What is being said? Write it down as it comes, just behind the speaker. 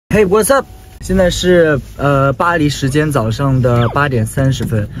Hey, what's up？ 现在是巴黎时间早上的8点30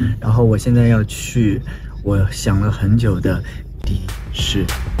分，然后我现在要去我想了很久的迪士尼。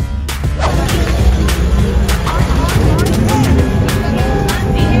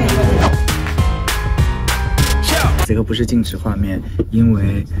这个不是静止画面，因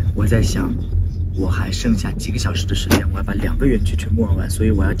为我在想，我还剩下几个小时的时间，我要把2个园区全部玩完，所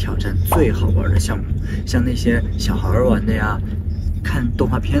以我要挑战最好玩的项目，像那些小孩玩的呀。 看动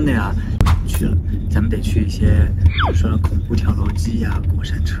画片的呀，去了，咱们得去一些，比如说恐怖跳楼机呀、过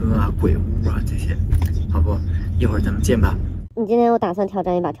山车啊、鬼屋啊这些，好不？一会儿咱们见吧。你今天有打算挑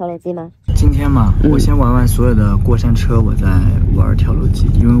战一把跳楼机吗？今天嘛，我先玩完所有的过山车，我再玩跳楼机，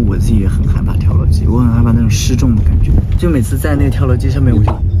因为我自己也很害怕跳楼机，我很害怕那种失重的感觉，就每次在那个跳楼机上面，我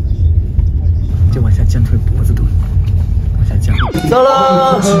就往下降，出脖子都。 走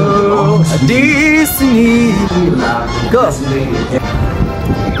了，迪士尼 ，Go，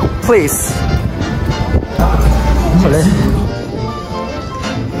 Please， 好嘞。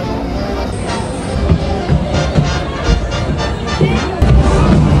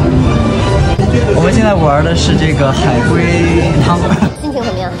我们现在玩的是这个海龟汤，心情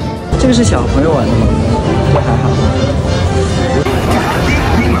怎么样？这个是小朋友玩的吗？这还好。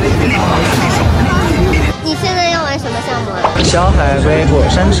 你现在要玩什么项目啊？小海龟过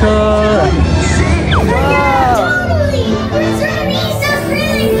山车。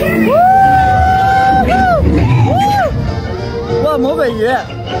哇！魔鬼鱼，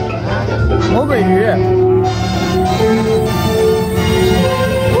魔鬼鱼。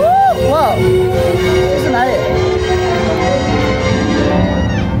哇！这是哪里？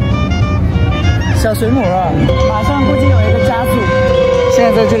小水母啊！马上估计有一个加速。现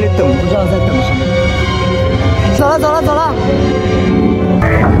在在这里等，不知道在等什么。 走了，走了，走了！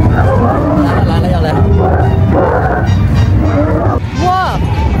来了，要来！哇！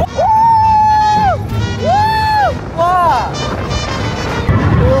哇！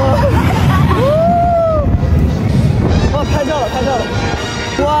哇！拍照了，拍照了！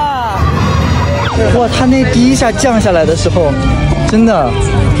哇！哇！它那第一下降下来的时候，真的，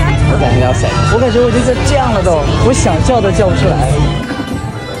我感觉我就在降了都，我想叫都叫不出来。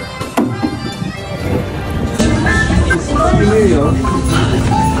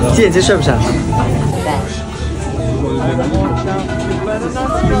 这眼睛帅不帅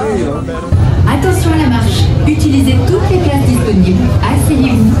？Attention à la marche. Utilisez toutes les places disponibles.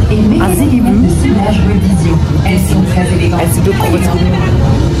 Asseyez-vous et mettez-vous dessus la vision. Elles sont très élégantes.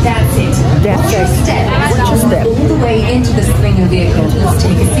 That's it. Watch your step. All the way into the springer vehicle.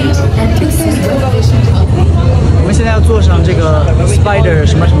 Take a seat and fix those positions up. 我们现在要坐上这个 Spider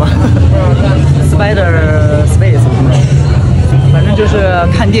什么什么 Spider Space 什么。 反正就是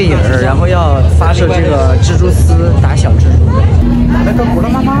看电影，然后要发射这个蜘蛛丝打小蜘蛛。来个古乐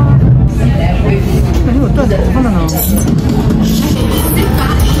妈妈，感觉有断头发了呢。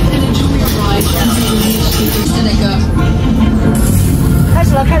开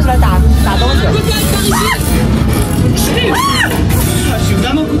始了，开始了，打东西。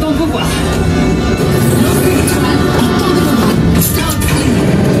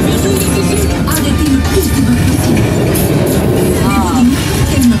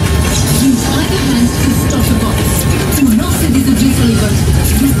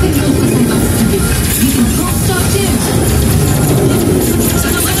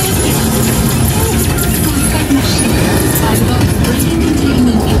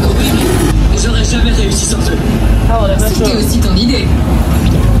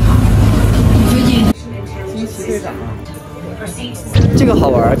这个好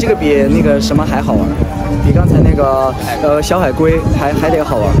玩，这个比那个什么还好玩，比刚才那个小海龟还得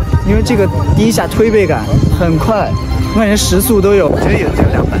好玩，因为这个第一下推背感很快，我感觉时速都有，我觉得也就200，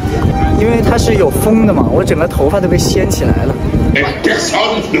因为它是有风的嘛，我整个头发都被掀起来了。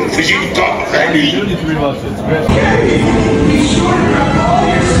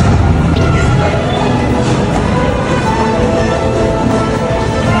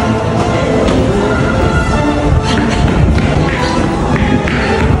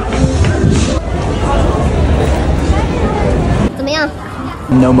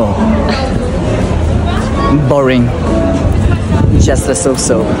No more. Boring. Just so.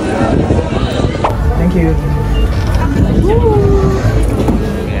 Thank you.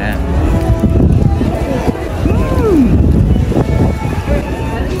 Yeah.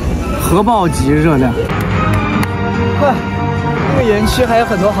 核爆级热量。快，这个园区还有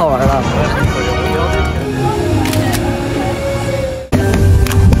很多好玩的。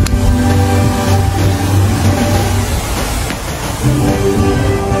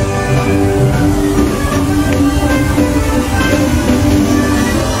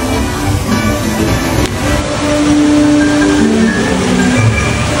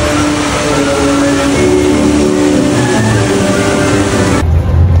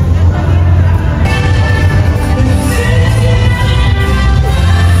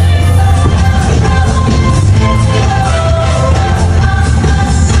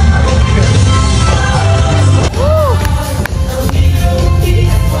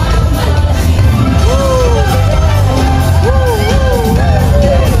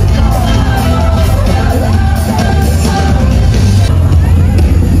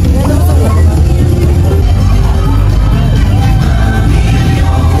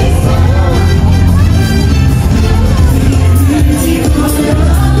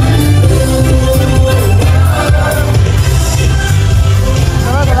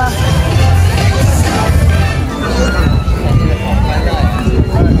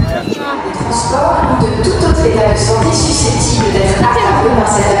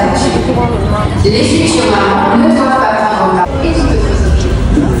Les futurs mamans ne doivent pas prendre part. Et tout autre sujet.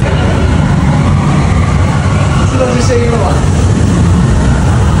 知道这声音了吗？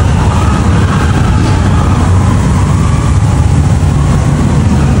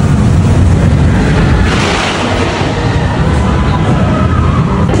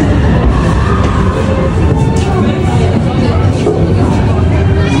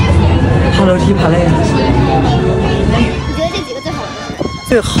 爬楼梯爬累了。你觉得这几个最好玩？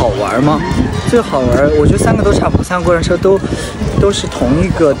最好玩吗？最好玩，我觉得3个都差不多，3个过山车都是同一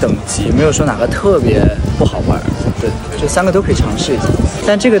个等级，没有说哪个特别不好玩。对，这3个都可以尝试一下。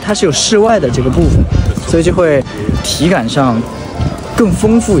但这个它是有室外的这个部分，所以就会体感上更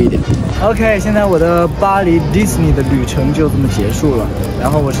丰富一点。OK， 现在我的巴黎迪士尼的旅程就这么结束了。然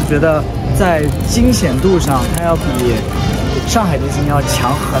后我是觉得在惊险度上，它要比上海迪士尼要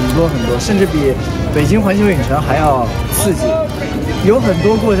强很多很多，甚至比北京环球影城还要刺激。有很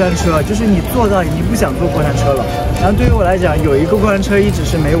多过山车，就是你坐到已经不想坐过山车了。然后对于我来讲，有一个过山车一直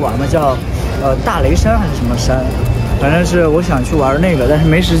是没玩嘛，叫大雷山还是什么山，反正是我想去玩那个，但是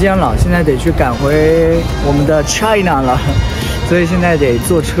没时间了，现在得去赶回我们的 China 了，所以现在得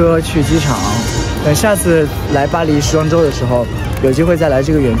坐车去机场。等下次来巴黎时装周的时候，有机会再来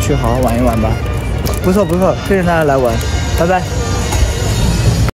这个园区好好玩一玩吧。不错不错，推荐大家来玩，拜拜。